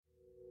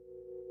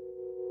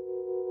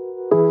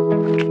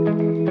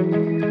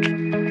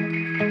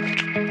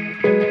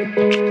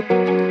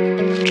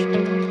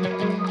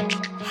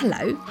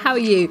How are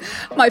you?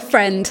 My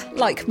friend,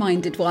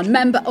 like-minded one,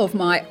 member of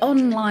my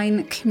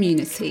online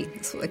community.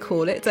 That's what they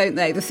call it, don't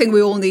they? The thing we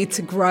all need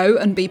to grow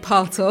and be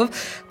part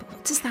of. But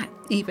what does that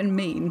even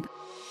mean?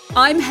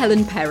 I'm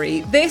Helen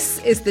Perry. This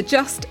is the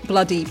Just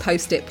Bloody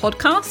Post-it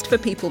podcast for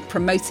people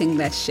promoting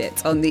their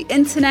shit on the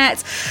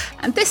internet.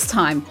 And this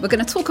time, we're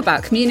going to talk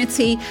about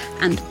community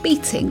and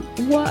beating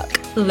work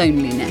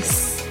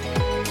loneliness.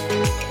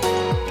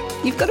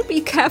 You've got to be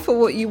careful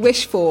what you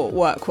wish for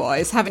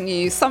work-wise, haven't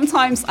you?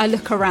 Sometimes I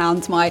look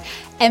around my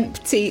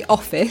empty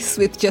office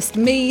with just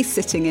me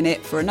sitting in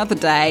it for another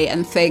day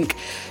and think,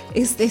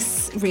 is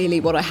this really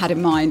what I had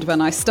in mind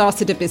when I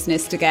started a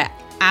business to get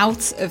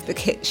out of the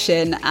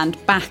kitchen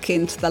and back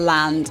into the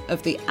land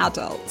of the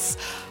adults?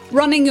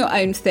 Running your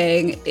own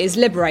thing is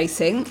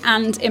liberating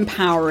and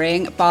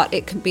empowering, but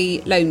it can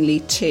be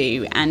lonely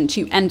too, and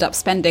you end up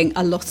spending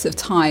a lot of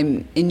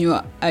time in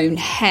your own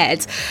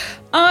head.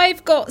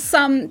 I've got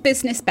some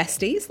business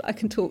besties I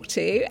can talk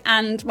to,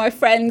 and my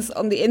friends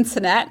on the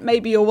internet,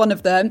 maybe you're one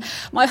of them.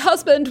 My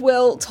husband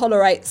will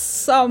tolerate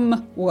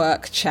some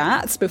work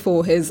chats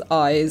before his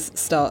eyes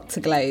start to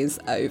glaze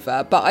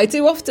over, but I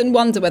do often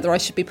wonder whether I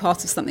should be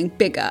part of something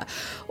bigger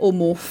or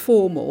more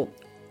formal,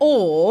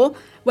 or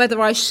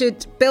whether I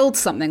should build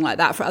something like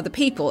that for other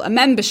people, a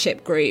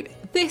membership group.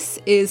 This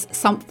is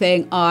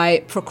something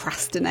I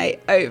procrastinate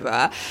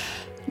over.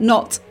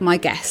 Not my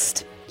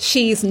guest.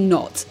 She's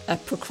not a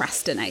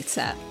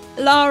procrastinator.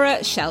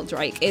 Lara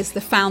Sheldrake is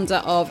the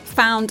founder of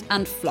Found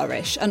and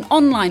Flourish, an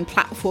online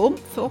platform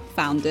for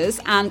founders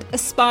and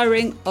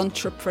aspiring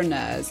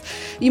entrepreneurs.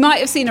 You might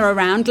have seen her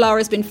around.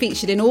 Lara's been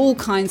featured in all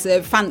kinds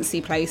of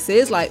fancy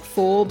places like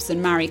Forbes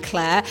and Marie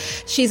Claire.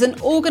 She's an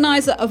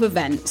organiser of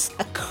events,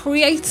 a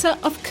creator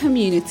of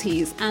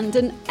communities, and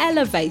an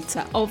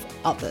elevator of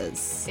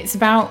others. It's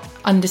about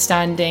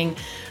understanding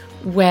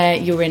where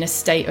you're in a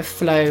state of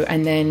flow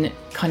and then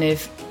kind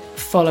of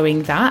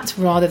following that,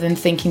 rather than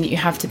thinking that you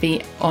have to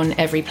be on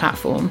every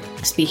platform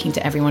speaking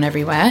to everyone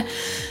everywhere,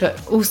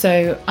 but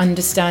also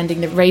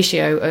understanding the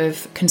ratio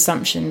of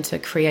consumption to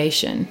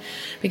creation.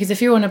 Because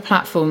if you're on a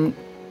platform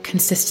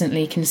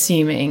consistently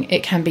consuming,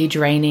 it can be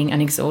draining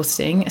and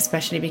exhausting,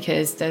 especially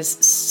because there's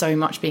so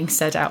much being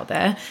said out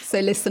there.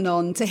 So listen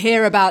on to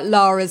hear about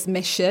Lara's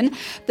mission,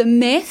 the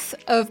myth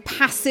of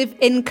passive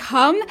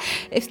income.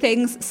 If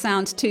things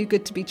sound too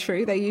good to be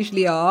true, they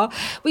usually are.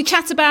 We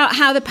chat about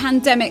how the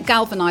pandemic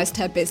galvanised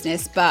her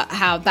business, but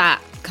how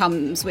that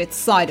comes with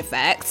side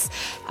effects,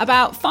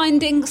 about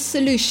finding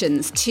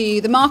solutions to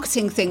the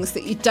marketing things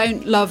that you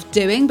don't love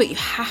doing, but you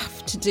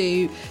have to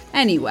do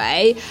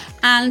anyway,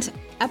 and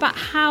about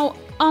how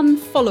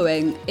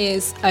unfollowing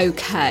is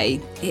okay.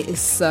 It is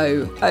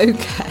so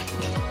okay.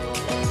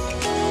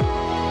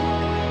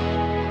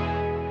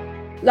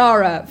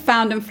 Lara,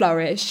 Found and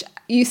Flourish,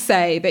 you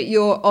say that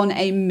you're on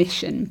a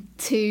mission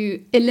to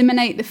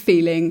eliminate the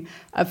feeling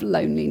of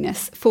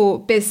loneliness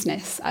for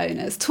business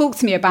owners. Talk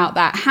to me about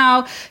that.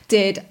 How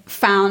did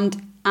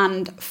Found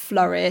and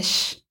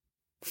Flourish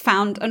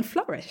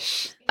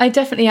I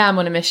definitely am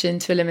on a mission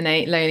to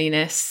eliminate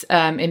loneliness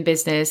in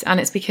business. And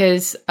it's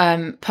because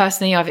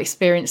personally, I've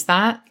experienced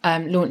that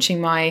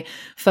launching my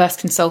first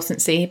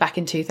consultancy back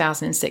in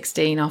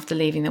 2016 after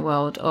leaving the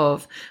world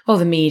of,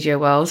 the media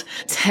world.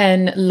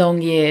 10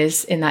 long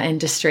years in that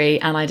industry.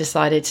 And I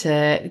decided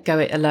to go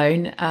it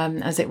alone,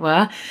 as it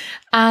were.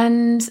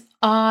 And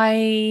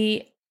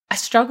I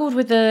struggled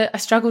with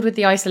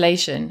the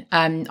isolation.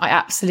 I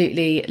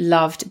absolutely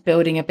loved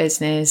building a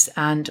business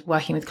and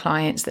working with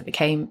clients that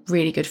became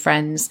really good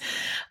friends.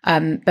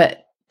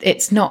 But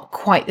it's not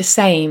quite the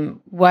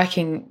same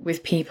working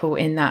with people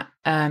in that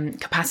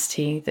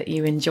capacity that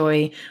you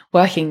enjoy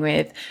working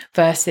with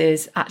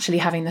versus actually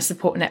having the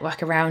support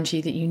network around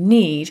you that you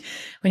need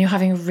when you're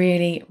having a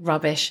really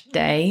rubbish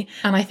day.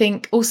 And I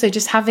think also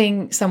just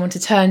having someone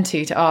to turn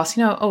to ask,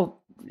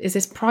 is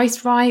this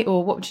priced right?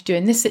 Or what would you do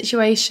in this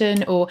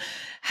situation? Or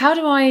how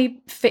do I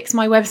fix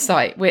my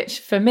website? Which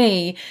for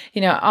me,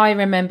 I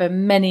remember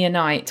many a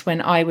night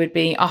when I would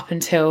be up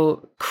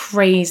until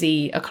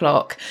crazy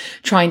o'clock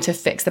trying to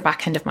fix the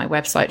back end of my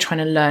website,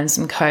 trying to learn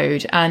some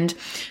code and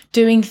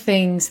doing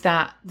things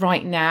that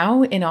right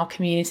now in our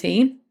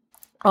community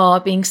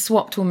are being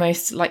swapped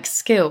almost like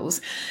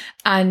skills.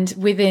 And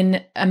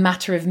within a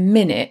matter of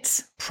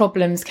minutes,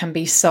 problems can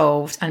be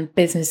solved and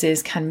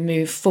businesses can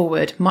move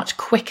forward much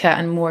quicker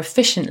and more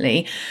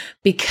efficiently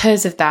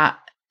because of that,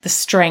 the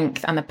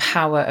strength and the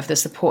power of the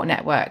support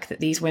network that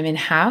these women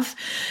have.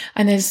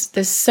 And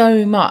there's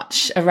so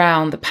much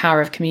around the power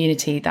of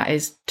community that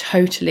is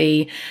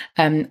totally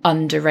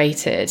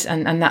underrated.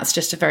 And that's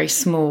just a very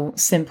small,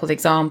 simple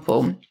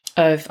example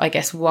of, I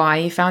guess,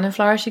 why Found and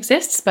Flourish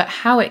exists, but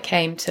how it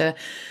came to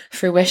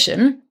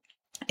fruition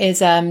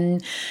is in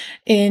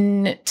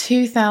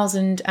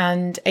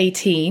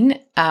 2018,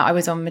 I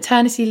was on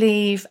maternity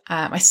leave.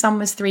 My son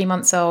was 3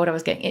 months old. I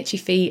was getting itchy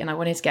feet and I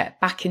wanted to get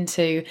back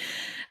into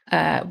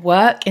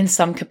work in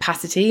some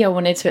capacity. I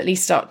wanted to at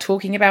least start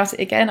talking about it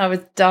again. I was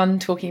done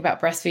talking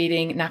about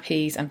breastfeeding,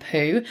 nappies and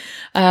poo.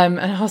 And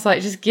I was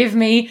like, just give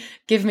me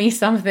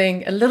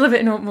something a little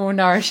bit more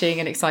nourishing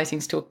and exciting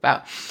to talk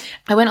about.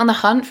 I went on the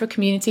hunt for a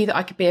community that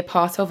I could be a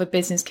part of, a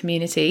business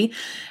community.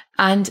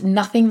 And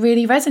nothing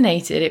really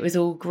resonated. It was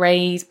all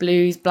greys,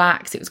 blues,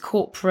 blacks. It was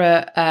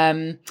corporate.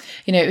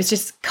 It was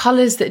just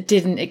colours that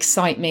didn't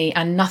excite me,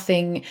 and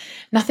nothing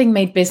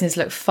made business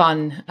look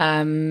fun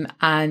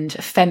and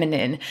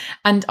feminine.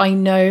 And I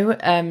know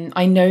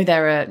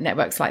there are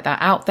networks like that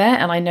out there,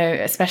 and I know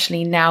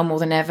especially now more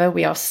than ever,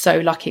 we are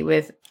so lucky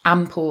with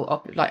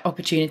ample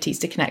opportunities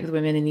to connect with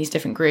women in these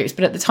different groups.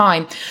 But at the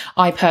time,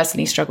 I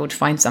personally struggled to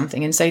find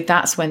something. And so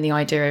that's when the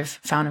idea of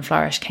Found and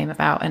Flourish came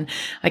about. And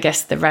I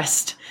guess the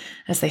rest,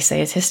 as they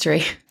say, is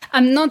history.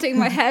 I'm nodding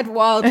my head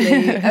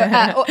wildly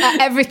at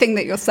everything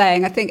that you're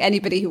saying. I think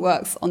anybody who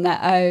works on their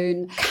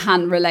own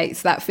can relate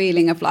to that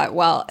feeling of like,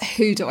 well,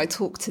 who do I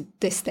talk to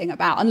this thing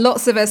about? And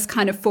lots of us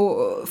kind of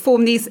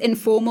form these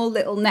informal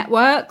little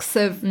networks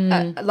of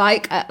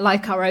like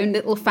our own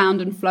little Found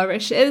and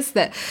Flourishes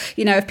that,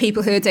 of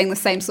people who are doing the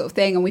same sort of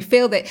thing. And we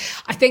feel that,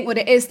 I think what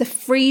it is, the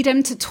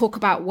freedom to talk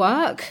about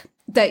work,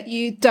 that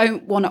you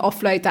don't want to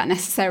offload that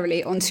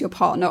necessarily onto your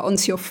partner,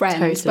 onto your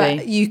friends, totally.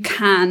 But you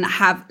can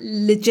have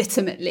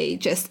legitimately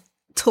just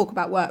talk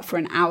about work for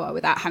an hour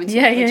without having to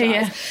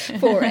apologize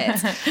for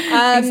it.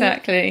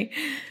 Exactly.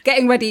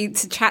 Getting ready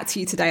to chat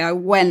to you today, I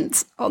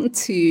went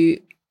onto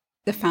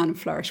the Found and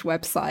Flourish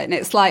website, and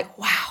it's like,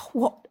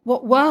 wow,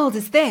 what world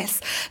is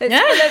this?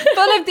 It's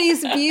full of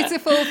these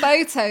beautiful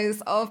photos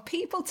of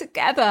people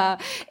together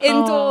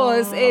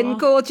indoors in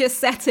gorgeous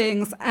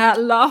settings,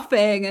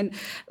 laughing and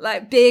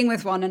like being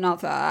with one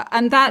another.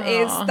 And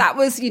that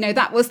was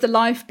the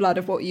lifeblood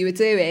of what you were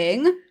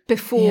doing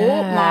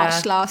before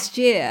March last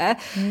year.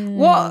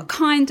 What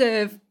kind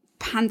of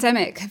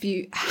pandemic have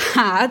you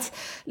had,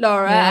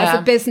 Lara, as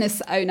a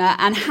business owner,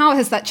 and how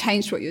has that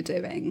changed what you're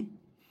doing?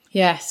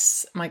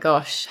 Yes. My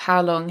gosh.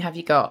 How long have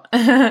you got?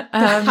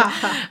 As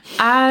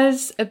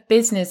a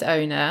business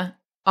owner,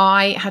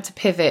 I had to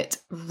pivot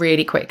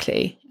really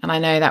quickly. And I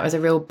know that was a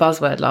real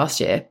buzzword last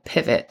year,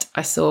 pivot.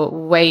 I saw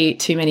way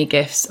too many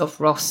gifs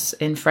of Ross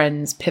in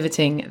Friends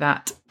pivoting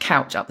that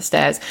couch up the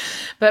stairs.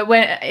 But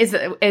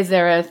is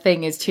there a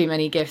thing as too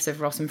many gifs of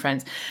Ross and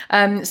Friends?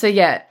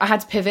 I had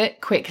to pivot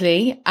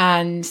quickly.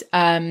 And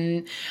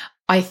I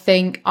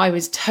think I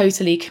was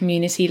totally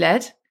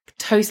community-led.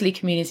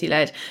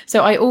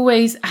 So I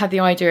always had the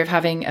idea of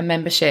having a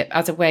membership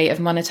as a way of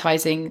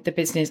monetizing the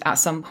business at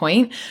some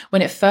point.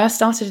 When it first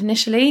started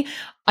initially,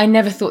 I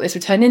never thought this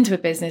would turn into a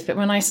business, but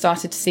when I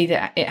started to see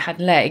that it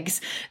had legs,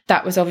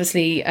 that was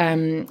obviously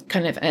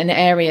kind of an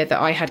area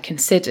that I had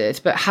considered,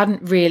 but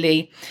hadn't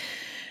really,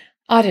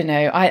 I don't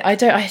know.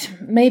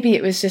 Maybe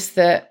it was just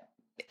that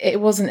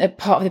it wasn't a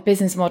part of the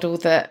business model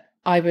that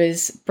I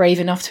was brave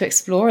enough to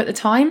explore at the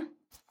time.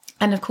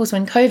 And of course,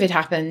 when COVID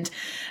happened,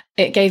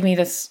 it gave me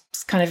this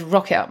kind of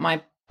rocket up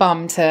my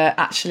bum to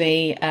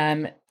actually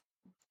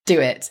do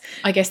it.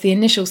 I guess the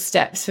initial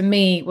steps for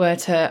me were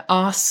to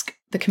ask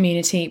the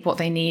community what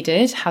they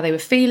needed, how they were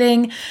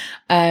feeling.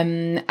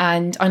 And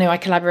I know I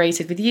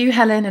collaborated with you,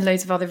 Helen, and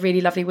loads of other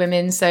really lovely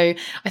women. So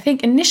I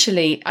think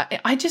initially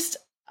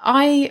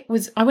I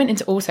went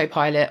into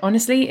autopilot.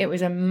 Honestly, it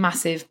was a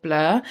massive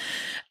blur.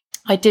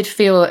 I did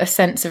feel a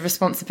sense of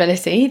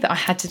responsibility that I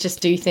had to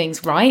just do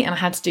things right, and I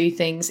had to do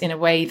things in a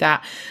way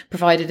that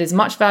provided as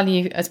much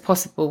value as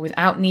possible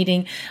without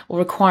needing or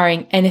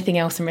requiring anything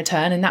else in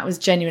return. And that was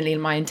genuinely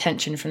my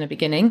intention from the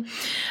beginning.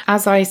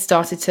 As I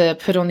started to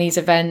put on these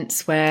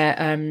events where,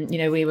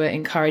 we were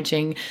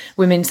encouraging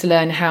women to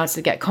learn how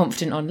to get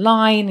confident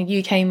online, and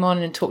you came on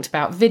and talked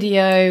about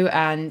video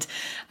and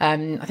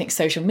I think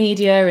social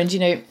media, and,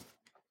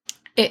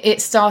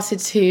 it started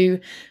to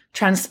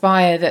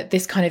transpire that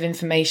this kind of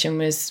information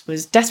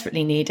was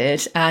desperately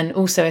needed, and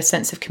also a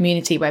sense of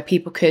community where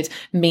people could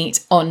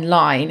meet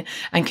online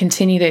and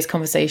continue those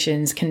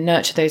conversations, can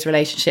nurture those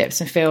relationships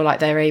and feel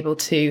like they're able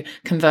to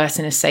converse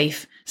in a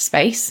safe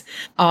space.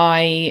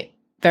 I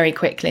very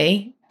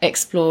quickly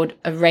explored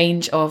a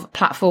range of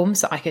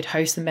platforms that I could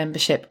host the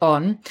membership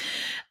on.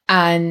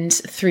 And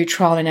through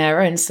trial and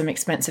error and some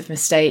expensive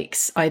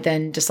mistakes, I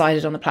then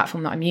decided on the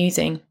platform that I'm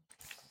using.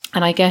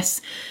 And I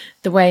guess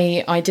the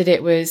way I did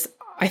it was,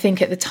 I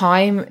think at the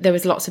time there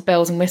was lots of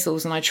bells and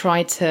whistles, and I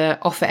tried to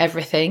offer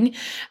everything.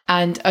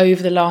 And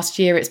over the last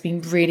year, it's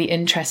been really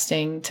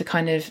interesting to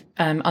kind of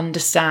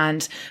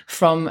understand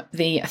from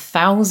the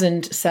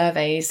 1,000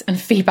 surveys and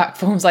feedback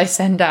forms I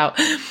send out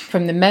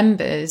from the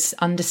members,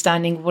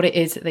 understanding what it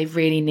is that they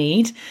really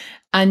need.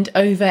 And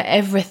over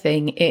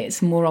everything,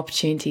 it's more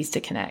opportunities to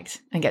connect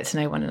and get to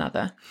know one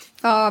another.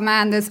 Oh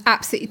man, there's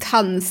absolutely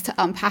tons to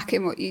unpack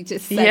in what you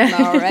just said,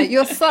 Lara.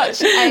 You're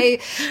such a,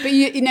 but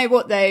you know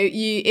what though,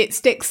 it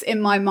sticks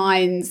in my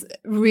mind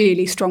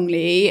really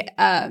strongly,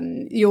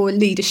 your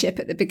leadership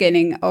at the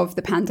beginning of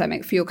the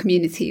pandemic for your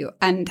community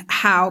and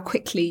how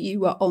quickly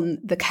you were on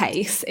the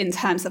case in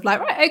terms of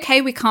like, right,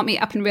 okay, we can't meet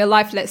up in real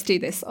life, let's do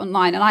this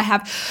online. And I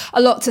have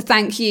a lot to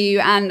thank you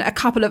and a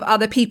couple of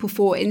other people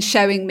for in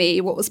showing me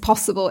what was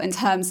possible in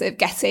terms of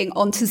getting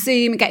onto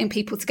Zoom and getting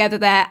people together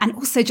there. And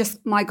also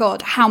just, my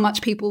God, how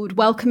much people would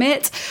welcome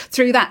it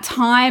through that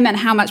time and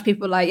how much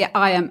people were like, yeah,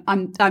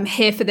 I'm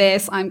here for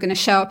this. I'm going to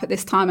show up at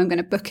this time. I'm going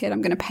to book it.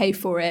 I'm going to pay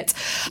for it.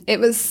 It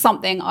was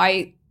something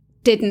I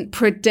didn't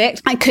predict.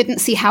 I couldn't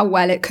see how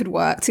well it could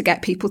work to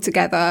get people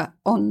together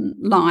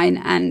online.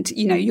 And,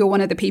 you know, you're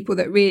one of the people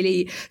that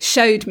really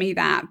showed me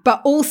that. But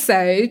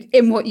also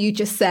in what you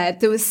just said,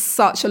 there was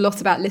such a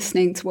lot about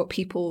listening to what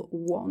people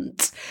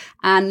want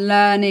and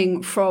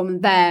learning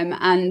from them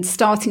and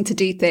starting to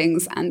do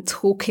things and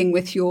talking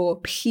with your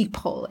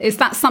people. Is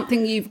that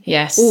something you've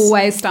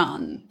always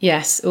done?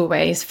 Yes,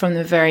 always. From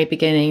the very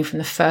beginning, from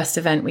the first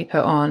event we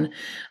put on,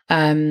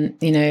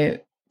 you know,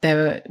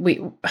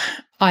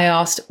 I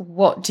asked,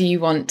 what do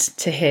you want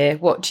to hear?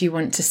 What do you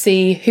want to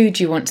see? Who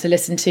do you want to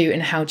listen to?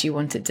 And how do you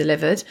want it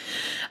delivered?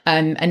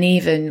 And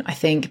even I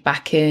think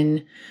back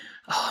in,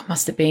 it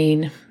must have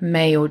been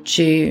May or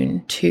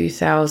June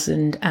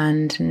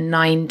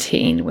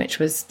 2019, which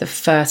was the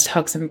first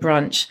Hugs and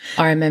Brunch.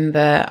 I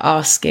remember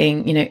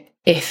asking, you know,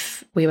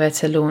 if we were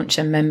to launch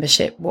a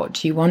membership, what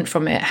do you want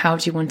from it? How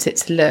do you want it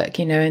to look?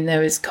 You know, and there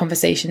was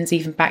conversations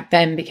even back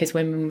then because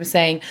women were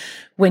saying,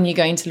 when you're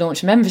going to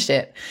launch a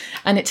membership.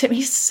 And it took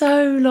me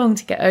so long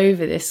to get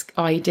over this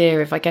idea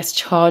of, I guess,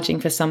 charging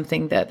for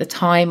something that at the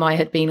time I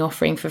had been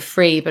offering for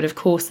free. But of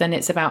course, then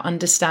it's about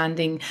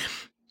understanding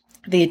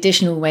the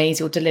additional ways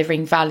you're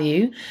delivering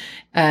value,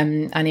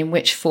 and in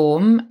which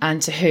form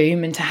and to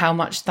whom and to how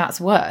much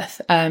that's worth.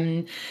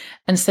 And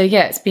so,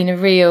 yeah, it's been a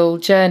real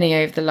journey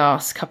over the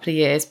last couple of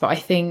years, but I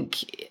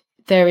think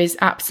there is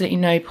absolutely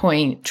no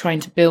point trying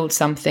to build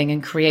something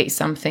and create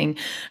something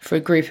for a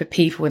group of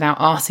people without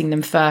asking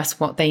them first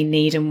what they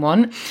need and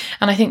want.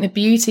 And I think the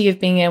beauty of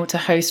being able to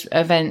host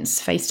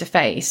events face to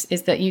face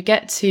is that you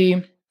get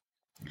to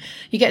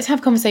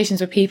have conversations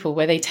with people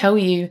where they tell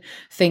you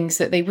things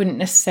that they wouldn't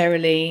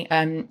necessarily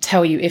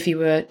tell you if you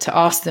were to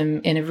ask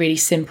them in a really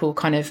simple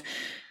kind of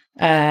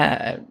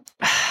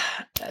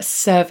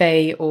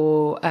survey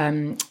or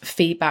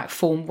feedback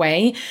form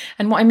way.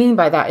 And what I mean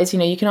by that is, you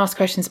know, you can ask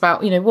questions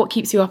about, you know, what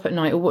keeps you up at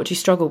night or what do you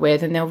struggle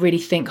with, and they'll really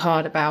think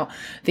hard about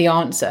the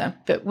answer.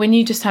 But when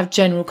you just have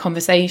general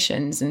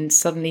conversations and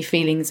suddenly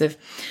feelings of,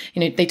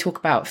 you know, they talk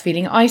about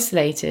feeling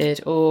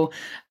isolated or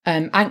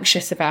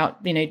anxious about,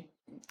 you know,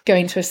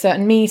 going to a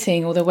certain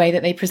meeting or the way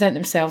that they present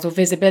themselves or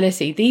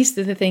visibility. These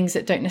are the things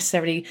that don't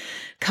necessarily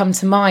come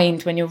to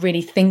mind when you're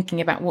really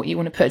thinking about what you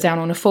want to put down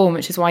on a form,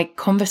 which is why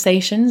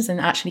conversations and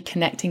actually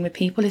connecting with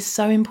people is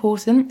so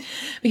important,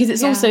 because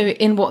it's also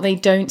in what they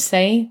don't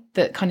say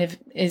that kind of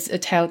is a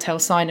telltale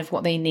sign of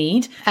what they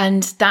need.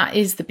 And that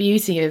is the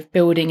beauty of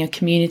building a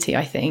community,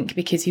 I think,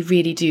 because you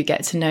really do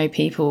get to know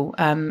people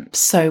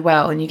so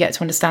well, and you get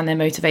to understand their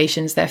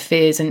motivations, their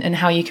fears, and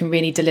how you can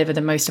really deliver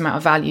the most amount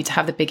of value to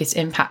have the biggest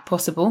impact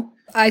possible.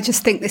 I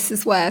just think this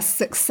is where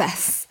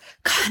success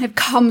kind of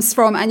comes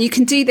from. And you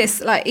can do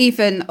this like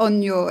even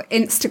on your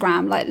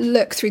Instagram, like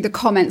look through the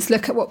comments,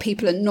 look at what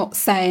people are not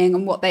saying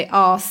and what they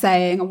are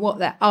saying and what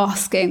they're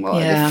asking,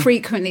 what are the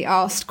frequently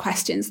asked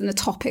questions and the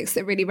topics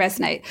that really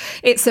resonate.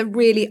 It's a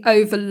really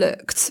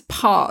overlooked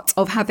part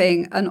of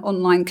having an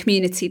online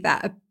community,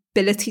 that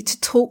ability to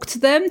talk to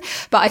them.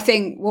 But I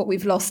think what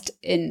we've lost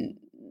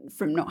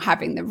from not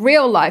having the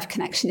real life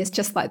connection is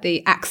just like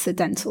the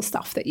accidental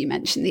stuff that you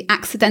mentioned, the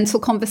accidental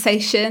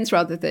conversations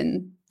rather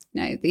than,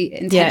 you know, the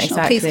intentional. Yeah,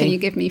 exactly. Please, can you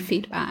give me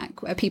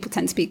feedback? Where people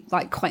tend to be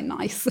like quite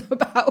nice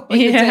about what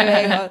you're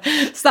doing or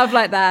stuff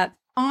like that.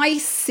 I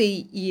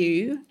see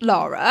you,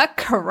 Lara,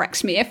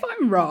 correct me if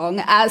I'm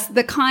wrong, as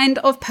the kind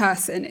of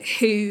person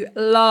who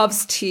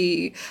loves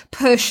to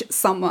push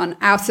someone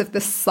out of the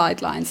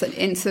sidelines and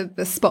into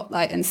the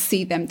spotlight and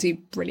see them do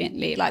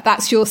brilliantly. Like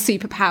that's your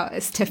superpower,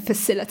 is to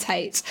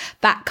facilitate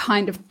that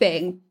kind of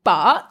thing.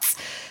 But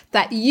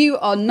that you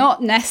are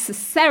not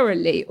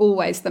necessarily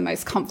always the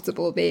most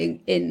comfortable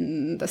being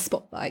in the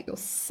spotlight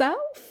yourself.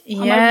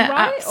 Yeah,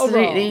 right,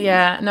 absolutely.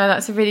 Yeah, no,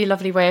 that's a really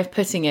lovely way of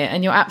putting it.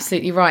 And you're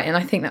absolutely right. And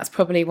I think that's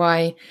probably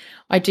why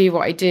I do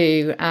what I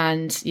do.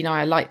 And, you know,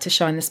 I like to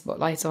shine the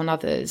spotlight on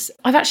others.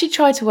 I've actually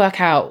tried to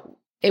work out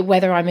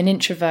whether I'm an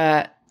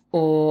introvert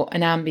or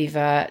an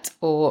ambivert,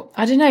 or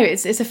I don't know,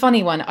 it's a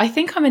funny one. I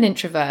think I'm an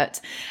introvert.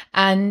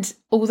 And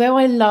although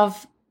I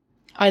love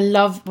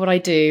what I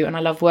do, and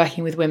I love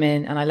working with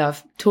women, and I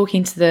love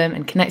talking to them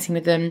and connecting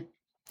with them,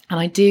 And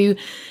I do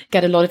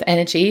get a lot of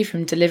energy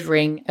from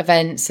delivering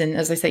events and,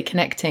 as I say,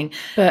 connecting.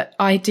 But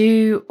I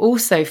do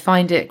also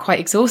find it quite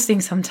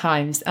exhausting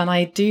sometimes. And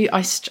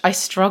I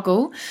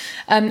struggle.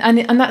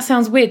 And that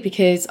sounds weird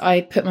because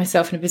I put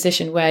myself in a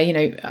position where, you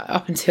know,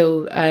 up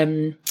until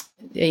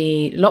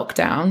the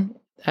lockdown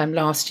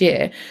last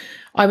year,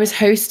 I was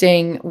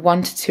hosting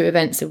 1 to 2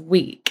 events a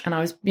week, and I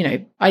was, you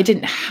know, I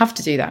didn't have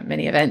to do that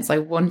many events. I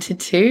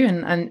wanted to,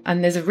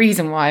 and there's a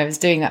reason why I was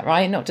doing that,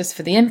 right? Not just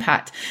for the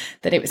impact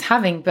that it was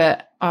having,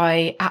 but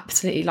I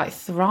absolutely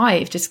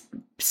thrive just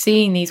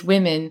seeing these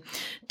women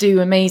do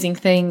amazing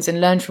things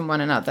and learn from one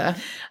another.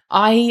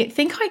 I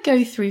think I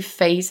go through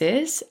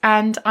phases,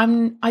 and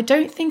I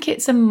don't think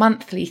it's a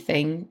monthly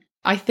thing.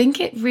 I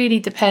think it really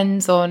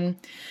depends on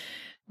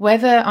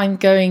whether I'm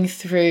going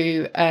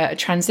through a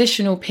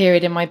transitional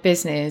period in my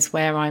business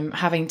where I'm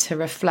having to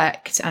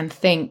reflect and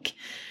think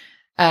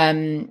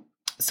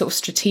sort of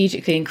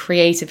strategically and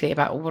creatively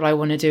about what I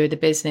want to do with the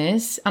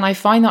business. And I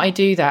find that I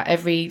do that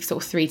every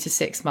sort of 3 to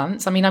 6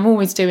 months. I mean, I'm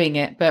always doing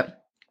it,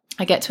 but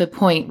I get to a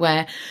point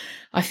where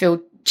I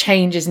feel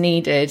change is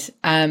needed.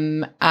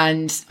 And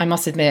I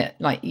must admit,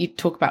 you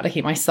talk about looking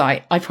at my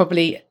site, I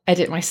probably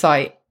edit my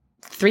site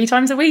 3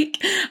 times a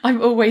week.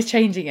 I'm always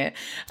changing it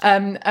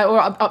or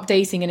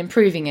updating and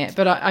improving it.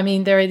 But I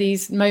mean, there are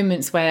these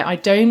moments where I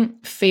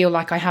don't feel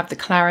like I have the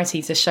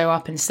clarity to show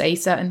up and say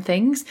certain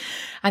things,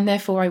 and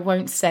therefore I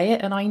won't say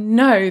it. And I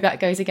know that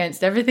goes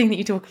against everything that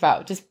you talk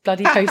about, just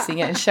bloody posting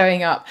it and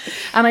showing up.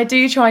 And I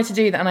do try to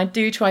do that, and I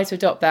do try to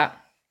adopt that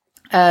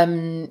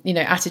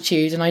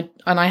attitude. And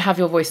I have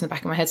your voice in the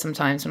back of my head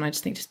sometimes when I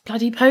just think, just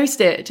bloody post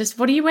it. Just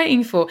what are you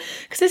waiting for?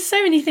 Because there's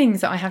so many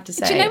things that I have to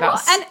say. Do you know about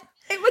what? And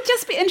it would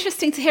just be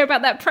interesting to hear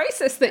about that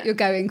process that you're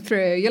going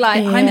through. You're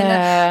like,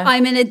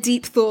 I'm in a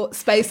deep thought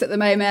space at the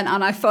moment,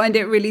 and I find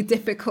it really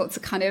difficult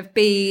to kind of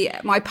be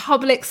my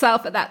public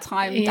self at that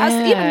time.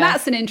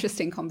 That's an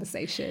interesting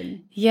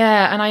conversation.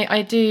 Yeah, and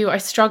I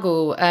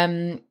struggle.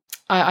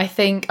 I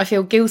think I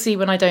feel guilty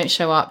when I don't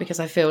show up because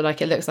I feel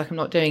like it looks like I'm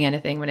not doing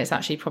anything when it's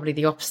actually probably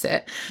the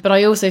opposite. But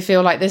I also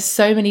feel like there's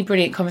so many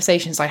brilliant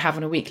conversations I have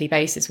on a weekly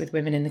basis with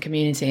women in the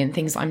community and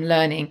things I'm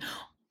learning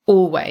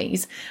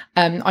always.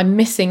 I'm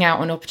missing out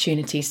on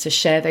opportunities to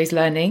share those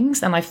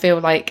learnings, and I feel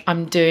like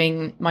I'm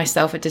doing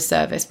myself a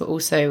disservice, but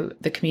also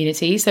the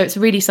community. So it's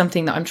really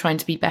something that I'm trying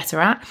to be better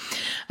at.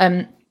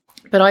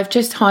 But I've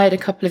just hired a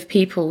couple of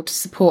people to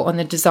support on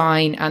the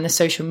design and the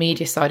social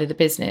media side of the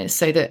business,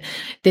 so that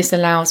this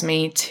allows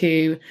me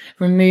to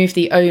remove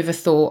the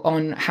overthought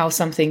on how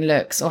something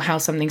looks or how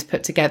something's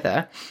put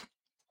together.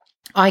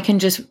 I can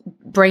just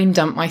brain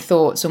dump my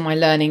thoughts or my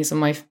learnings or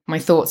my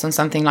thoughts on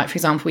something. Like, for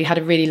example, we had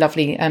a really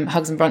lovely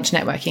Hugs and Brunch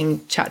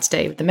networking chat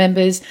today with the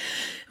members.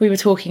 We were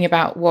talking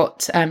about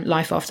what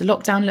life after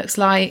lockdown looks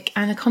like,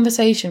 and the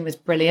conversation was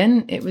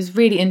brilliant. It was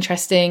really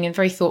interesting and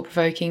very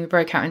thought-provoking. We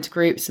broke out into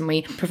groups and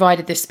we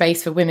provided this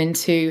space for women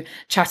to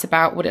chat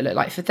about what it looked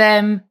like for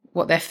them,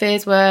 what their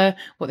fears were,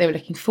 what they were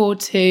looking forward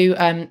to,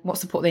 what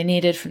support they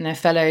needed from their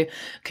fellow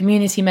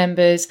community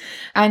members.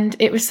 And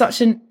it was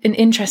such an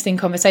interesting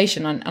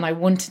conversation, and I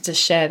wanted to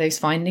share those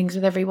findings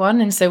with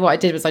everyone. And so what I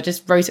did was I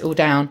just wrote it all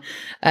down,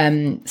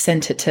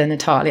 sent it to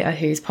Natalia,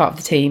 who's part of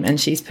the team, and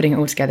she's putting it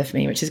all together for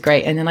me, which is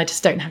great. And then I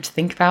just don't have to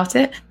think about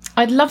it.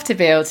 I'd love to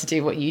be able to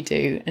do what you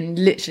do and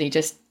literally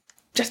just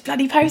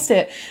bloody post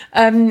it.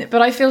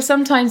 But I feel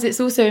sometimes it's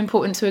also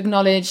important to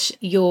acknowledge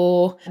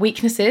your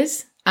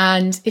weaknesses.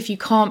 And if you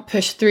can't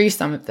push through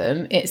some of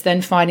them, it's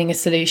then finding a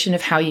solution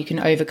of how you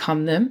can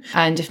overcome them.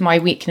 And if my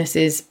weakness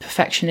is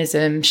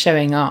perfectionism,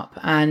 showing up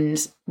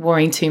and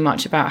worrying too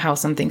much about how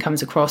something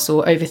comes across,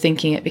 or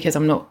overthinking it because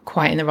I'm not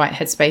quite in the right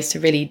headspace to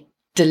really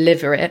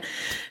deliver it,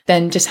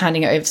 then just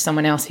handing it over to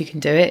someone else who can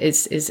do it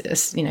is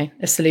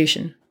a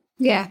solution.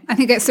 Yeah, I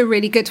think it's a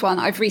really good one.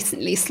 I've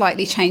recently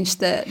slightly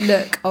changed the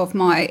look of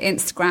my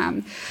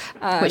Instagram,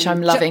 which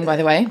I'm loving, by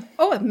the way.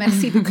 Oh,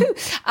 merci beaucoup.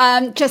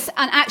 Just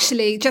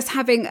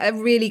having a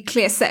really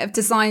clear set of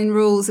design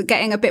rules,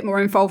 getting a bit more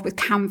involved with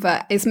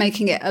Canva is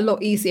making it a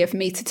lot easier for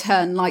me to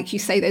turn, like you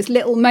say, those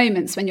little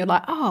moments when you're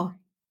like,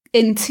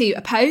 into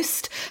a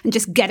post and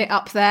just get it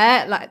up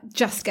there,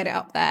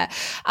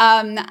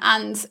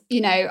 And,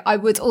 I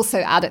would also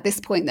add at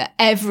this point that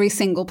every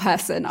single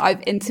person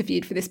I've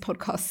interviewed for this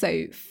podcast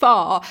so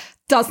far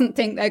doesn't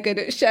think they're good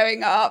at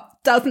showing up,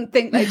 doesn't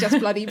think they just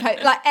bloody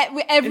post. Like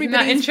everybody's Isn't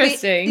that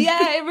interesting?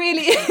 Yeah, it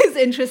really is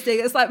interesting.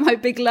 It's like my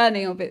big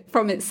learning of it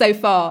from it so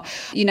far,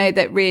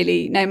 that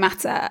really no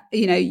matter,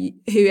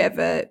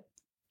 whoever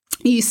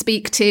you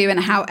speak to and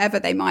however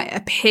they might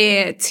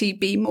appear to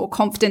be more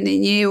confident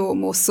than you or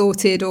more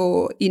sorted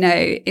or,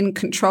 in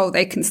control,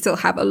 they can still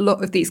have a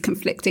lot of these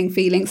conflicting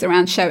feelings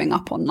around showing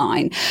up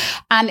online.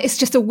 And it's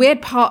just a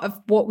weird part of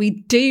what we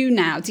do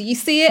now. Do you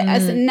see it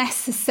as a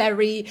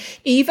necessary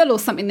evil or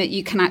something that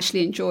you can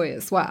actually enjoy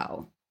as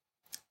well?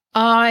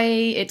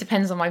 It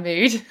depends on my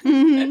mood.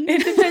 Mm-hmm.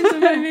 It depends on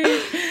my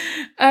mood.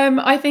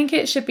 I think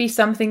it should be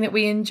something that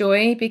we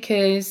enjoy,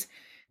 because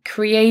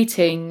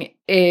creating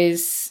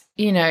is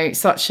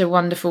such a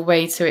wonderful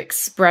way to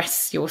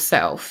express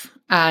yourself.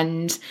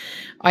 And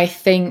I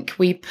think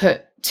we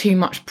put too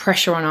much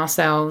pressure on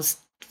ourselves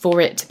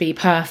for it to be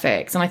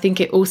perfect. And I think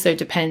it also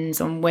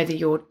depends on whether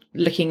you're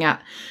looking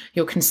at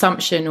your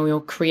consumption or your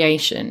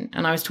creation.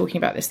 And I was talking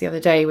about this the other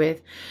day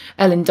with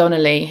Ellen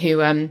Donnelly, who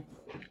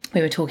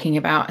we were talking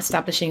about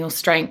establishing your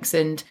strengths.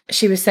 And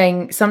she was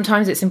saying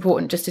sometimes it's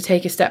important just to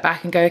take a step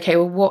back and go, okay,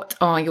 well, what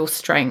are your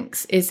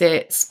strengths? Is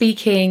it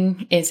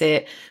speaking? Is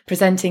it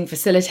presenting,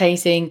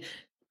 facilitating?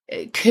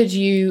 Could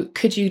you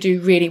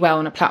do really well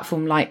on a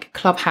platform like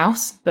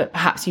Clubhouse, but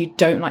perhaps you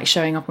don't like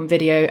showing up on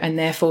video, and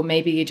therefore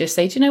maybe you just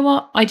say, do you know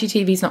what,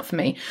 IGTV is not for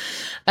me?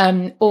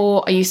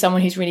 Or are you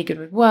someone who's really good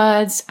with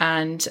words,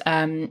 and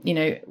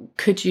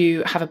could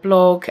you have a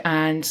blog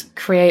and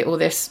create all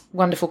this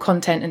wonderful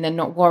content and then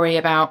not worry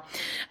about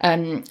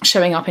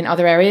showing up in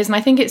other areas? And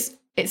I think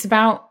it's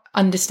about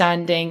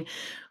understanding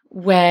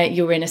where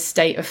you're in a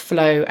state of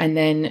flow and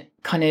then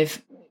kind of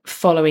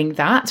following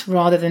that,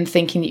 rather than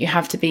thinking that you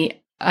have to be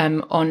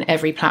on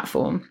every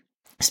platform,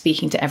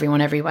 speaking to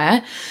everyone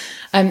everywhere.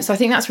 So I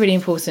think that's really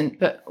important,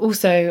 but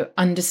also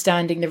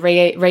understanding the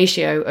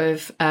ratio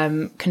of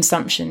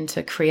consumption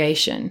to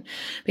creation.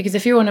 Because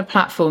if you're on a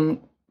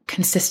platform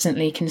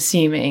consistently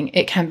consuming,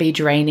 it can be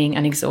draining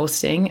and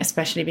exhausting,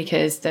 especially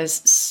because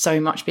there's so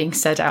much being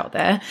said out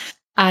there.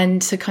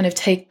 And to kind of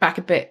take back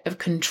a bit of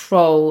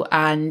control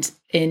and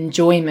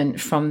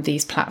enjoyment from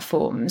these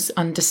platforms,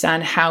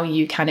 understand how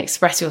you can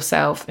express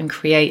yourself and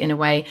create in a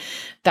way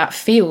that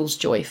feels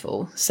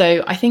joyful.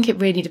 So I think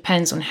it really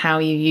depends on how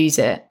you use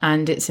it.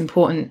 And it's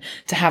important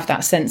to have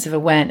that sense of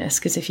awareness,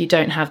 because if you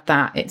don't have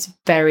that, it's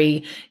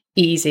very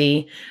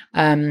easy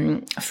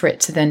for it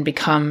to then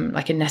become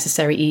like a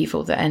necessary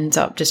evil that ends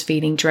up just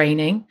feeling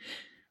draining.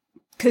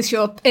 Because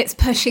it's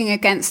pushing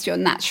against your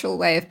natural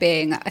way of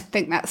being. I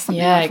think that's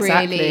something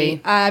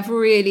I've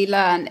really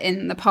learned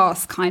in the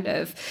past kind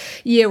of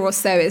year or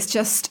so, is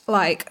just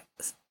like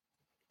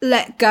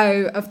let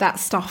go of that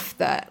stuff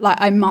that like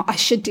I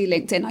should do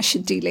LinkedIn, I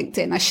should do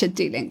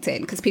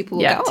LinkedIn, because people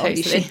will go, totally.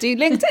 You should do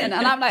LinkedIn. And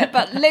I'm like,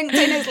 but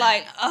LinkedIn is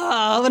like,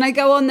 when I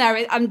go on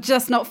there, I'm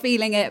just not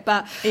feeling it.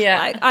 But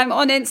like, I'm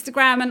on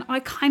Instagram and I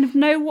kind of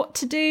know what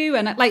to do.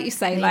 And like you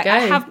say, like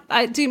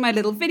I do my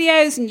little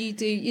videos, and you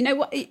do, you know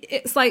what,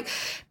 it's like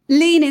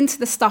lean into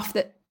the stuff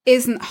that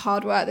isn't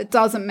hard work, that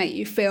doesn't make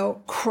you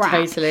feel crap.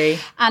 Totally.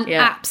 And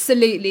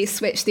absolutely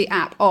switch the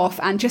app off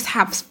and just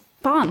have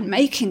fun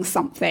making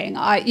something.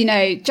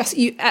 There's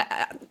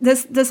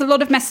a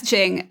lot of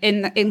messaging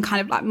in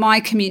kind of like my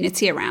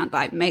community around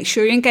like, make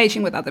sure you're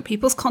engaging with other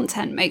people's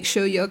content, make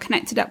sure you're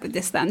connected up with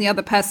this, that, and the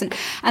other person.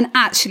 And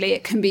actually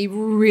it can be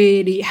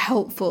really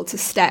helpful to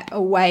step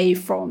away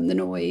from the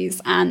noise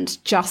and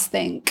just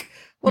think,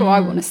 what do I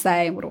want to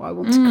say, and what do I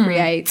want to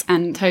create,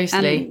 and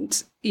totally.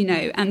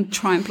 And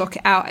try and block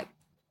it out.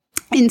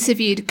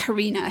 Interviewed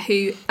Karina,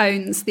 who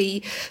owns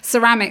the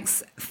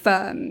ceramics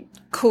firm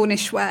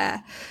Cornish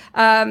Ware,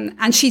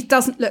 and she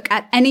doesn't look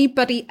at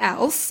anybody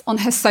else on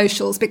her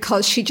socials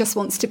because she just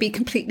wants to be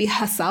completely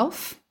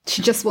herself.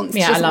 She just wants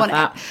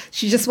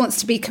she just wants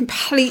to be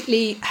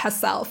completely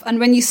herself. And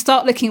when you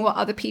start looking at what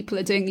other people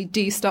are doing, you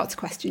do start to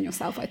question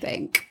yourself, I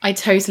think. I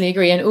totally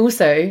agree. And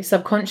also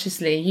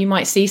subconsciously, you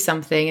might see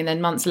something and then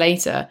months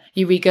later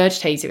you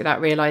regurgitate it without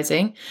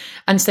realizing.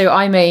 And so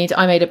I made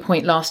a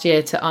point last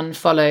year to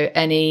unfollow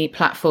any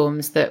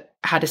platforms that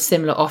had a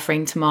similar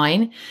offering to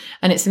mine.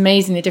 And it's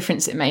amazing the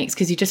difference it makes,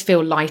 because you just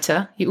feel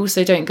lighter. You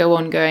also don't go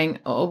on going,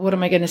 oh, what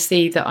am I going to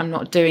see that I'm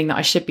not doing that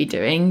I should be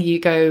doing? You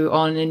go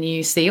on and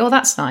you see, oh,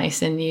 that's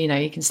nice. And, you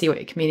can see what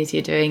your community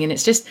are doing. And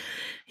it's just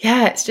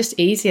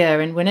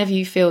easier. And whenever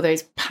you feel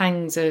those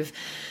pangs of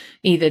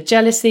either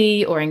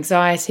jealousy or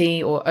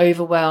anxiety or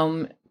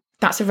overwhelm,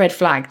 that's a red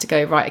flag to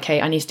go, right, okay,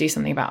 I need to do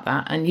something about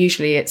that. And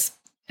usually it's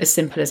as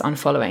simple as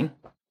unfollowing.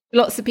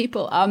 Lots of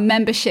people are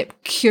membership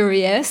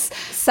curious.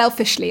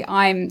 Selfishly,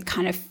 I'm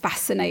kind of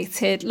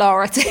fascinated,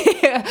 Lara, to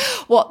hear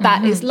what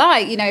that is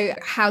like,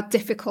 how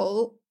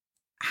difficult,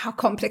 how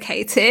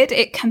complicated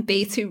it can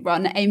be to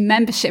run a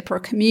membership or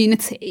a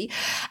community.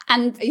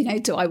 And,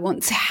 do I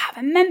want to have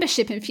a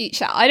membership in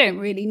future? I don't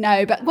really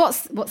know, but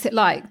what's it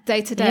like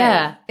day to day?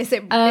 Yeah. Is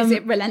it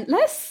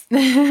relentless?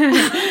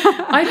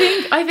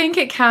 I think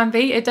it can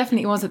be. It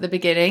definitely was at the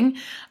beginning.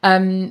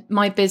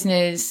 My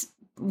business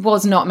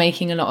was not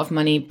making a lot of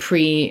money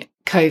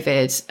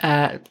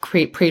pre-COVID,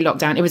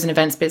 pre-lockdown. It was an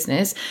events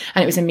business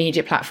and it was a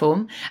media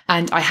platform,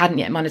 and I hadn't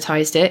yet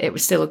monetized it. It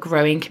was still a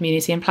growing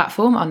community and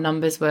platform. Our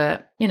numbers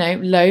were,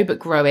 low but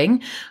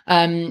growing.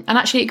 And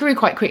actually it grew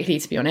quite quickly,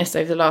 to be honest.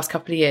 Over the last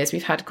couple of years,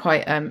 we've had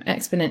quite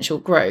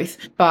exponential growth.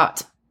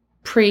 But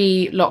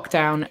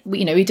pre-lockdown,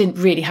 we didn't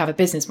really have a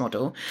business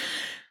model.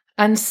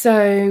 And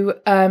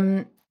so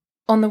on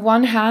the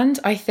one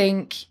hand, I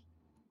think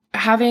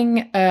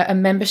having a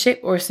membership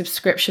or a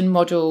subscription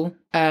model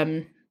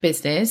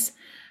business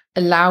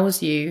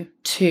allows you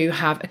to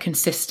have a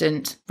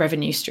consistent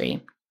revenue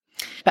stream.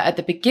 But at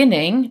the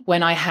beginning,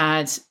 when I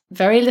had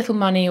very little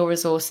money or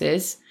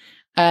resources,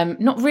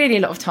 Not really a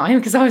lot of time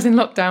because I was in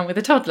lockdown with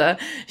a toddler,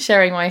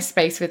 sharing my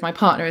space with my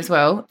partner as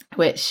well,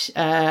 which, is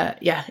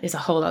a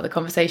whole other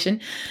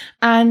conversation.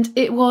 And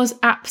it was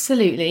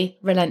absolutely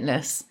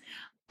relentless.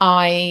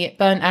 I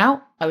burnt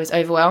out. I was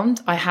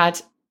overwhelmed. I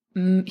had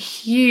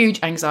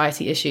huge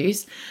anxiety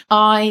issues.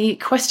 I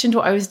questioned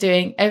what I was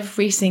doing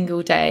every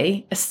single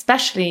day,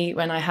 especially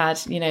when I had,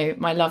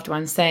 my loved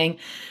ones saying,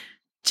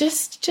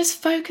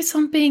 just focus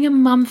on being a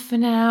mum for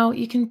now.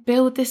 You can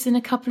build this in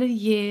a couple of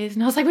years.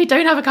 And I was like, we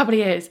don't have a couple of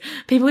years.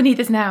 People need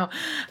this now.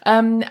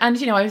 I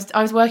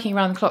was working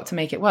around the clock to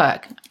make it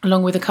work,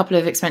 along with a couple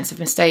of expensive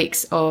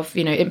mistakes of,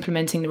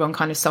 implementing the wrong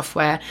kind of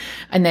software.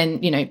 And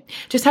then,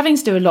 just having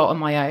to do a lot on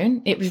my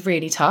own. It was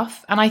really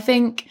tough. And I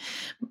think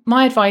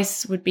my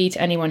advice would be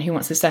to anyone who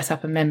wants to set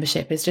up a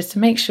membership is just to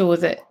make sure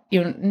that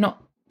you're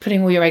not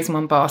putting all your eggs in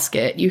one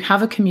basket. You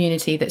have a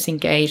community that's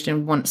engaged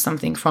and wants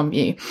something from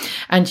you,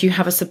 and you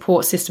have a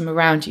support system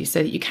around you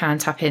so that you can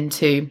tap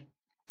into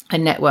a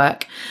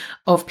network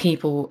of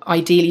people,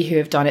 ideally who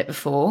have done it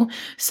before.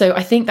 So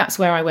I think that's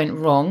where I went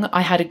wrong.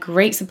 I had a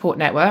great support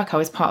network. I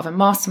was part of a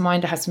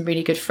mastermind. I had some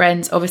really good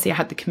friends. Obviously, I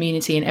had the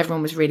community and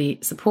everyone was really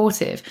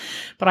supportive,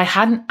 but I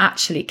hadn't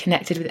actually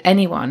connected with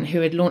anyone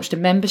who had launched a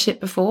membership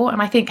before.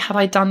 And I think had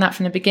I done that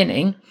from the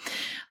beginning,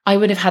 I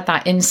would have had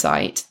that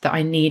insight that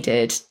I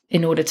needed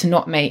in order to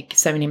not make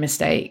so many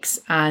mistakes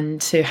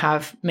and to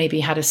have maybe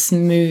had a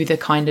smoother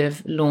kind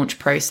of launch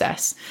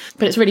process.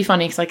 But it's really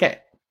funny because I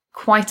get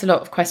quite a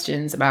lot of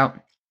questions about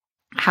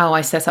how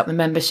I set up the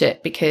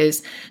membership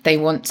because they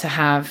want to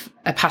have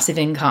a passive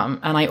income,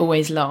 and I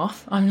always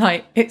laugh. I'm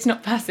like, it's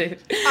not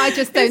passive. I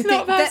just don't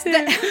think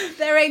that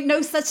there ain't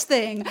no such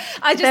thing.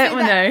 I just think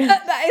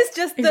that is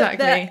just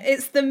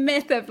it's the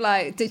myth of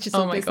like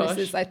digital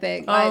businesses. I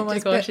think. Oh my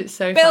gosh, it's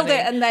so build funny.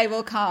 it and they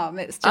will come.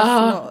 It's just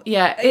not.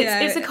 Yeah,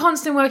 it's a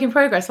constant work in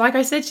progress. Like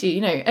I said to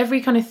you,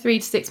 every kind of 3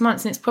 to 6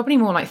 months, and it's probably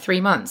more like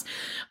 3 months,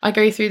 I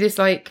go through this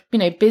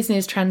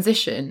business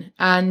transition,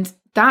 and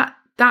that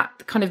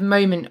kind of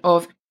moment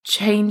of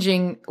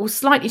changing or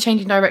slightly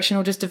changing direction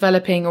or just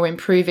developing or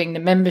improving the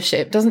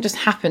membership doesn't just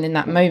happen in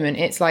that moment.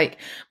 It's like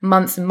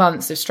months and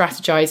months of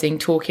strategizing,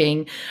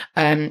 talking,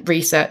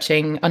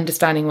 researching,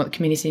 understanding what the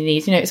community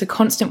needs. It's a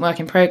constant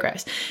work in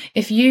progress.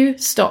 If you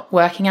stop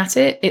working at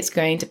it, it's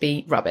going to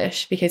be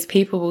rubbish because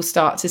people will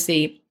start to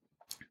see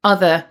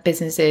other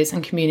businesses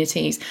and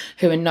communities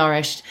who are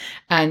nourished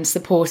and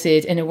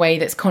supported in a way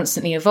that's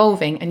constantly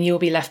evolving, and you'll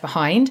be left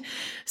behind.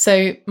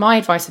 So my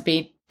advice would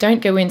be,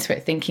 don't go into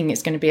it thinking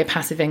it's going to be a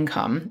passive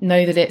income.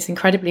 Know that it's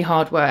incredibly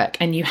hard work,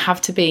 and you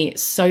have to be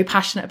so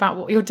passionate about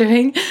what you're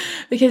doing,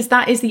 because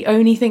that is the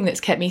only thing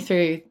that's kept me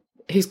through,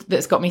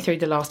 that's got me through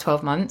the last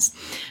 12 months.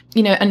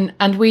 And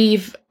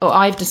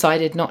I've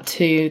decided not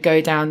to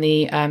go down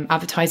the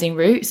advertising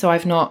route. So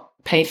I've not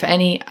paid for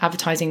any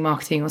advertising,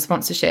 marketing or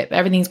sponsorship.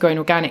 Everything's grown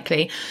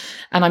organically,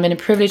 and I'm in a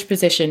privileged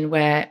position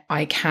where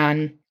I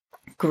can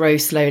grow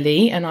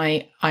slowly, and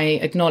I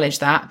acknowledge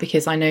that,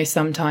 because I know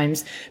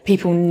sometimes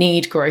people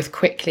need growth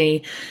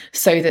quickly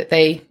so that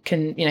they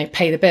can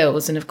pay the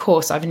bills. And of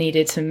course I've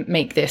needed to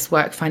make this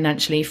work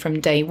financially from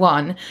day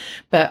one,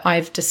 but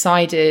I've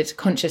decided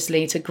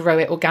consciously to grow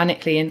it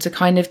organically and to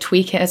kind of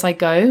tweak it as I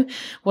go.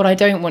 What I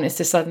don't want is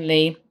to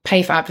suddenly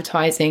pay for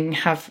advertising,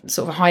 have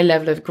sort of a high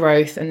level of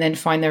growth, and then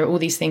find there are all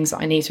these things that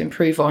I need to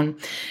improve on,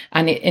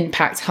 and it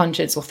impacts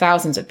hundreds or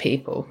thousands of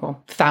people, or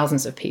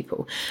thousands of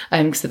people,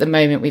 because at the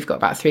moment we've got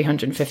about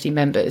 350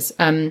 members.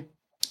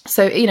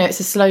 So,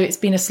 it's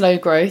been a slow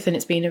growth, and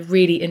it's been a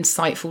really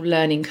insightful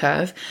learning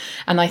curve.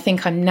 And I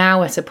think I'm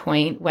now at a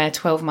point where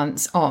 12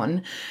 months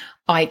on,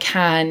 I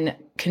can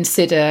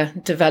consider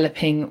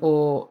developing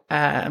or,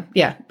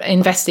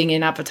 investing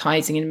in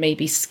advertising and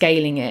maybe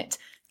scaling it.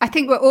 I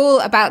think we're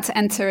all about to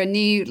enter a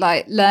new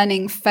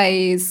learning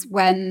phase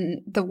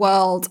when the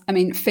world,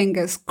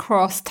 fingers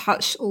crossed,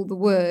 touch all the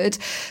wood,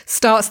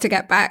 starts to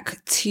get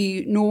back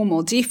to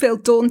normal. Do you feel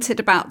daunted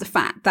about the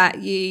fact that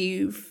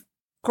you've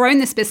grown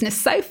this business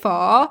so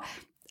far,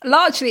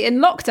 largely in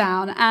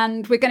lockdown,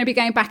 and we're going to be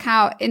going back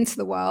out into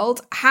the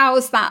world? How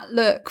does that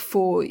look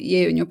for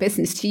you and your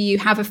business? Do you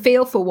have a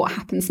feel for what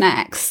happens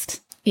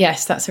next?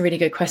 Yes, that's a really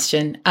good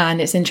question. And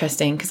it's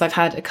interesting because I've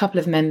had a couple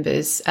of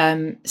members.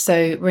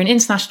 So we're an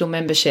international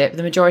membership.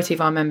 The majority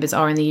of our members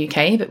are in the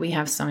UK, but we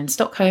have some in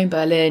Stockholm,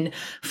 Berlin,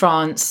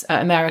 France,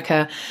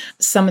 America.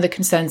 Some of the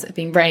concerns that have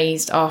been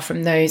raised are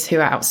from those who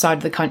are outside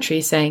of the country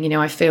saying,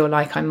 I feel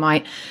like I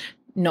might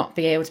not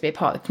be able to be a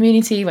part of the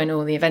community when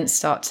all the events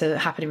start to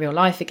happen in real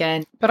life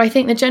again. But I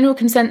think the general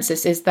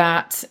consensus is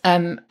that,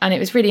 and it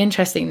was really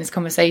interesting in this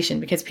conversation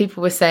because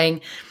people were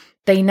saying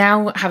they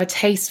now have a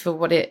taste for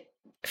what it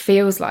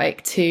feels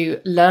like to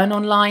learn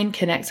online,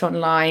 connect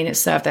online,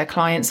 serve their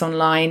clients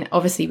online.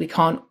 Obviously, we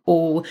can't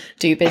all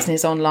do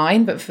business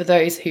online, but for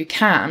those who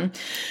can,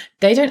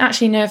 they don't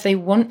actually know if they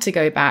want to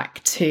go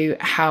back to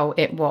how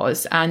it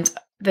was, and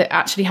they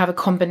actually have a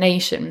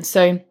combination.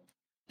 So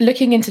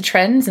looking into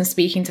trends and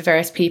speaking to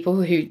various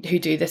people who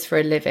do this for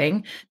a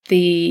living,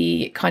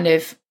 the kind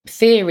of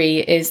theory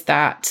is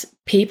that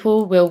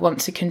people will want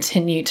to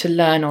continue to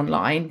learn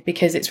online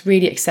because it's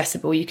really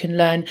accessible. You can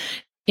learn,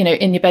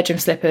 in your bedroom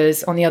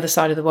slippers on the other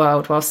side of the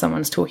world while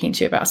someone's talking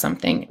to you about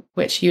something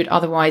which you'd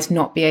otherwise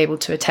not be able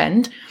to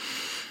attend.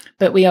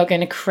 But we are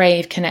going to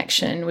crave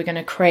connection. We're going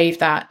to crave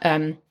that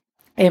in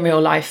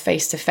real life,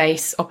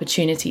 face-to-face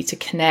opportunity to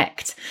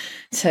connect,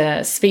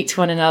 to speak to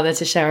one another,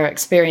 to share our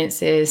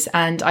experiences.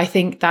 And I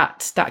think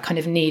that kind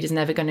of need is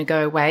never going to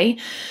go away.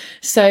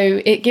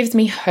 So it gives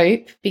me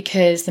hope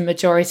because the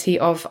majority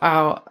of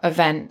our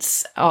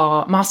events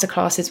are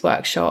masterclasses,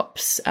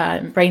 workshops,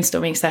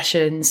 brainstorming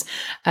sessions,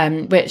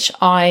 which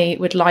I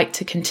would like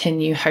to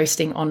continue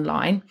hosting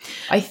online.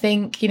 I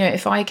think,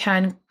 if I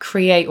can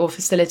create or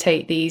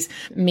facilitate these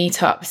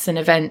meetups and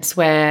events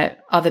where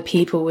other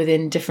people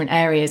within different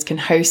areas can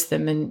host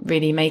them and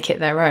really make it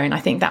their own, I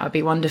think that would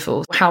be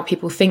wonderful. How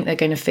people think they're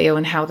going to feel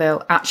and how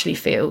they'll actually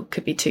feel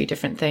could be two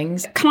different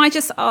things. Can I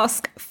just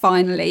ask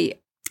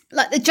finally,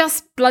 like the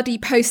just bloody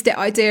post it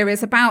idea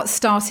is about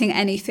starting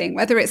anything,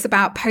 whether it's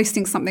about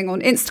posting something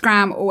on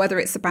Instagram or whether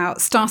it's about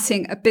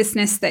starting a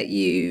business that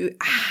you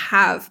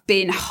have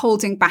been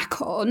holding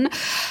back on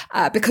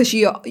because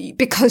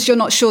you're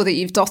not sure that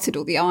you've dotted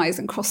all the I's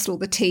and crossed all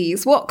the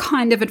T's. What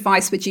kind of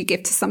advice would you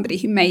give to somebody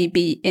who may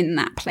be in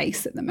that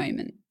place at the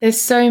moment? There's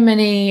so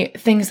many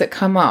things that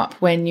come up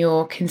when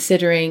you're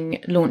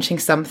considering launching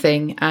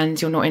something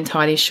and you're not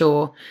entirely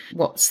sure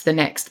what's the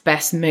next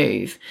best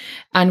move.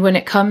 And when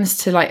it comes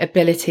to like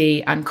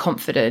ability and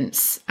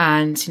confidence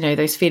and,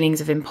 those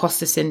feelings of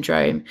imposter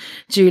syndrome,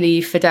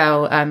 Julie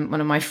Fidel, one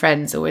of my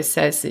friends, always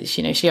says that,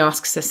 she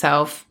asks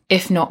herself,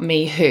 if not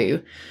me, who?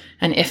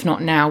 And if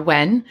not now,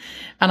 when?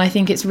 And I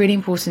think it's really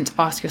important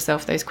to ask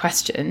yourself those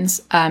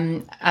questions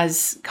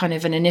as kind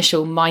of an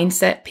initial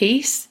mindset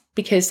piece.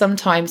 Because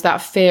sometimes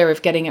that fear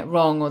of getting it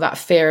wrong or that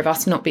fear of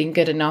us not being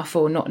good enough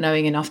or not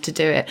knowing enough to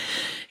do it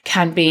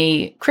can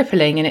be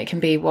crippling, and it can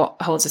be what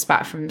holds us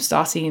back from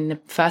starting in the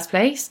first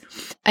place.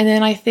 And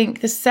then I think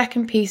the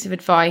second piece of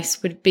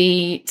advice would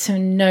be to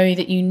know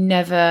that you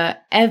never,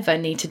 ever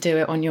need to do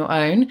it on your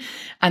own.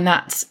 And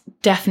that's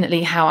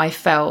definitely how I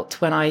felt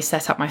when I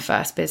set up my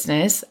first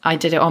business. I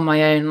did it on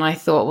my own and I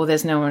thought, well,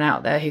 there's no one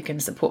out there who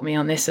can support me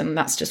on this. And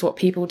that's just what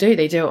people do.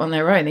 They do it on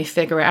their own. They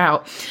figure it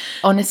out.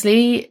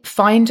 Honestly,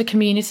 find a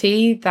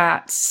community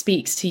that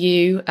speaks to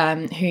you,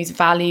 whose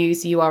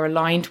values you are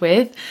aligned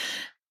with,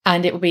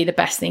 and it will be the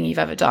best thing you've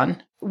ever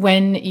done.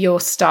 When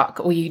you're stuck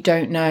or you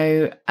don't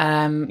know,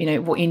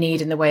 what you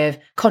need in the way of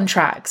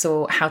contracts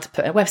or how to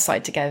put a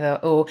website together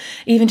or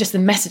even just the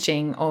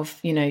messaging of,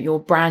 your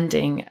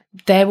branding,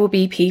 there will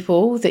be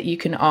people that you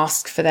can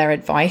ask for their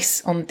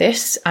advice on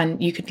this,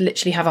 and you could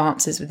literally have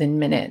answers within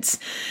minutes.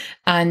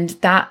 And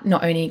that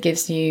not only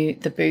gives you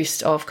the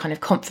boost of kind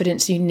of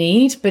confidence you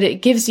need, but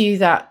it gives you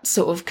that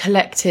sort of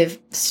collective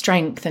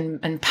strength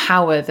and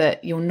power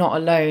that you're not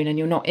alone and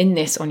you're not in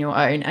this on your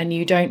own and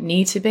you don't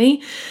need to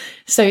be.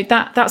 So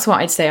that's what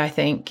I'd say, I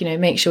think.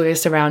 Make sure you're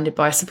surrounded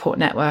by a support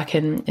network.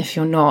 And if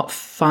you're not,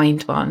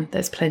 find one.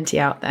 There's plenty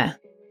out there.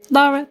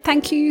 Lara,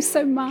 thank you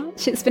so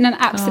much. It's been an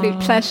absolute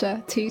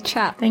pleasure to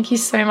chat. Thank you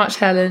so much,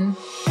 Helen.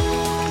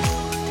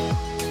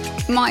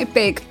 My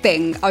big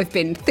thing I've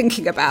been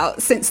thinking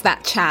about since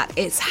that chat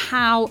is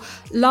how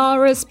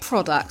Lara's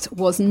product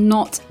was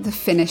not the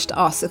finished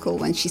article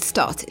when she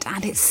started,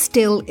 and it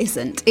still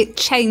isn't. It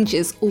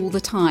changes all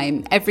the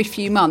time, every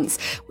few months.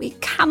 We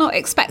cannot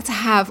expect to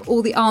have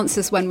all the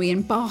answers when we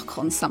embark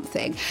on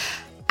something.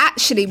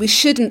 Actually, we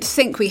shouldn't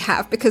think we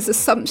have, because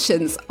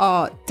assumptions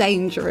are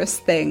dangerous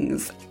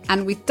things.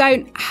 And we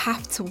don't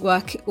have to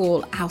work it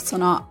all out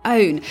on our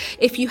own.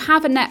 If you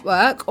have a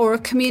network or a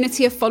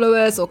community of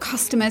followers or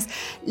customers,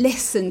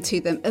 listen to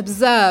them.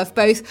 Observe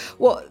both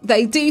what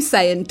they do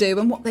say and do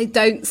and what they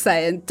don't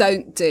say and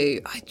don't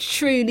do. I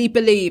truly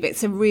believe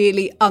it's a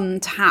really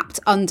untapped,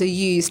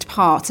 underused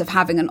part of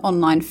having an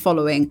online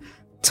following.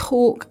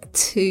 Talk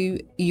to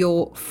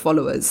your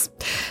followers.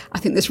 I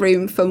think there's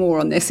room for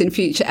more on this in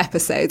future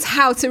episodes.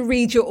 How to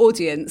read your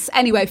audience.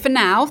 Anyway, for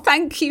now,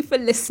 thank you for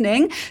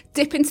listening.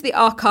 Dip into the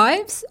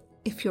archives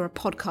if you're a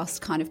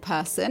podcast kind of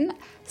person.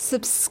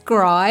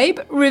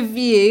 Subscribe,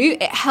 review.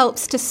 It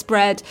helps to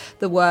spread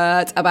the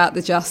word about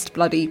the Just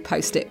Bloody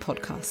Post-it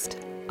podcast.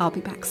 I'll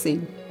be back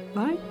soon.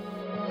 Bye.